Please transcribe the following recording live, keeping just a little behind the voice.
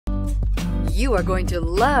You are going to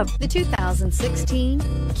love the 2016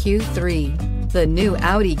 Q3. The new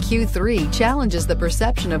Audi Q3 challenges the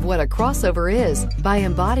perception of what a crossover is by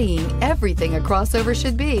embodying everything a crossover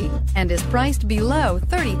should be and is priced below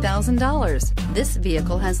 $30,000. This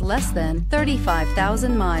vehicle has less than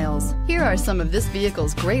 35,000 miles. Here are some of this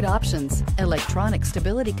vehicle's great options: electronic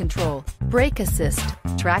stability control, brake assist,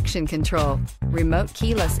 traction control, remote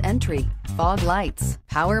keyless entry, fog lights,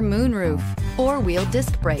 power moonroof, four-wheel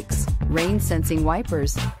disc brakes, rain sensing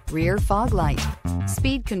wipers, rear fog light,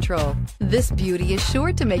 speed control. This beauty is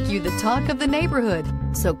sure to make you the talk of the neighborhood.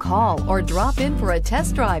 So call or drop in for a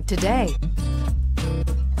test drive today.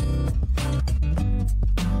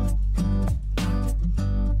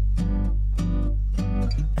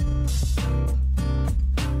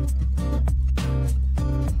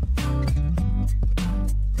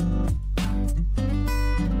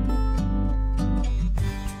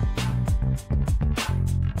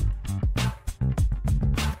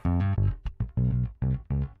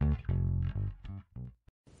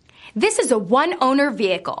 This is a one-owner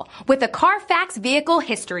vehicle with a CARFAX Vehicle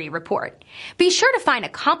History Report. Be sure to find a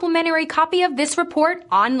complimentary copy of this report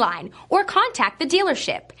online or contact the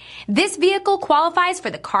dealership. This vehicle qualifies for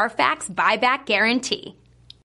the CARFAX Buyback Guarantee.